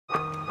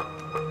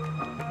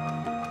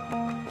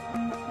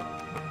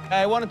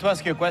I wanted to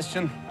ask you a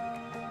question,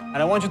 and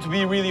I want you to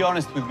be really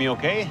honest with me,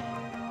 okay?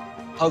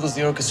 How does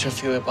the orchestra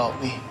feel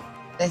about me?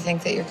 They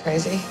think that you're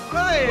crazy.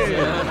 Hey!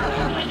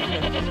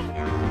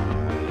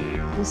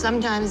 And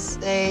sometimes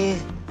they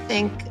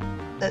think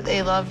that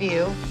they love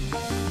you.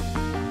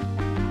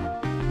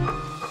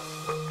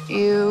 Do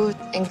you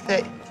think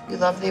that you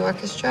love the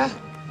orchestra?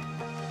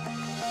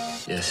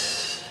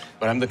 Yes,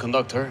 but I'm the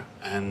conductor,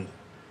 and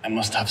I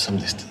must have some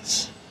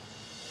distance.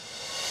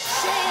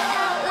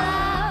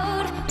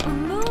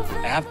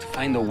 I have to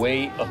find a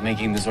way of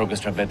making this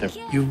orchestra better.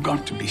 You've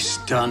got to be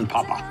stern,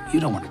 Papa. You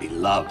don't want to be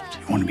loved.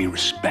 You want to be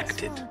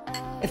respected.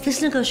 If this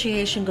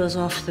negotiation goes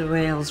off the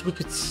rails, we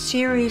could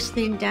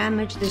seriously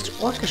damage this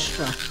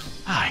orchestra.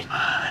 Hi,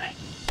 honey.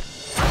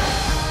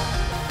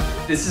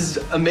 This is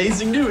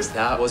amazing news.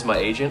 That was my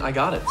agent. I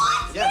got it.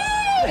 What? Yeah.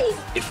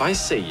 If I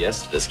say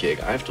yes to this gig,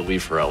 I have to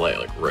leave for LA,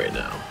 like, right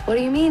now. What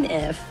do you mean,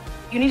 if?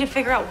 You need to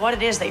figure out what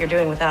it is that you're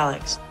doing with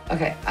Alex.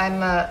 Okay, I'm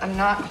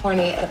not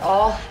horny at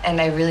all, and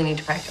I really need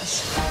to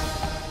practice.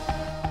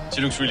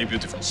 She looks really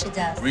beautiful. She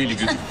does. Really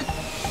beautiful.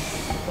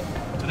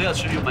 Today I'll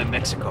show you my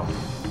Mexico.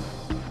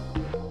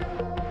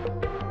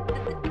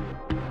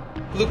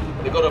 Look,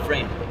 they got off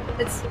rain.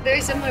 It's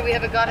very similar. We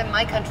have a god in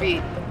my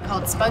country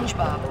called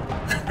SpongeBob.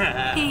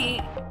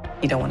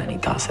 You don't want any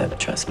gossip,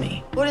 trust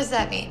me. What does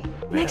that mean?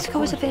 Mexico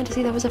was a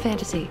fantasy, that was a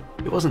fantasy.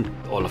 It wasn't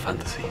all a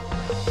fantasy.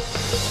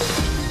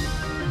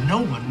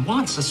 No one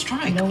wants a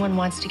strike. No one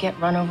wants to get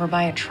run over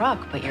by a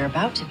truck, but you're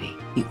about to be.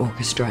 The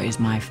orchestra is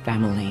my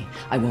family.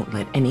 I won't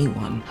let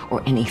anyone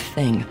or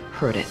anything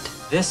hurt it.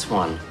 This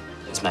one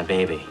is my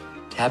baby.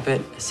 Tap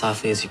it as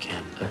softly as you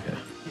can. Okay.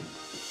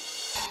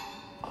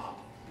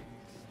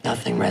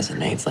 Nothing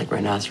resonates like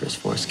rhinoceros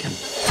foreskin.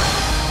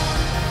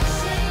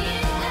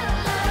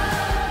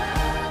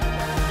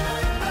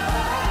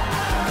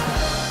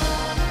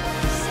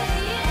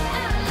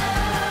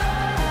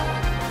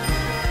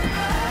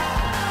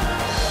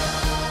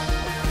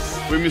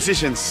 We're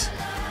musicians,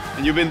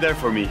 and you've been there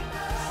for me.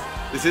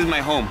 This is my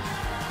home.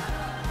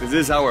 This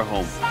is our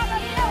home.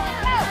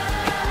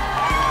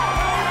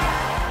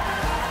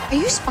 Are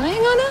you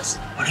spying on us?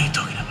 What are you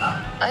talking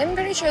about? I'm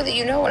pretty sure that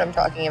you know what I'm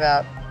talking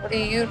about. What are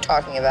you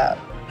talking about?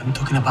 I'm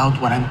talking about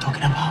what I'm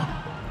talking about.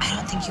 I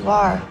don't think you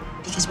are,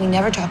 because we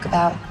never talk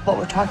about what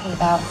we're talking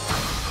about.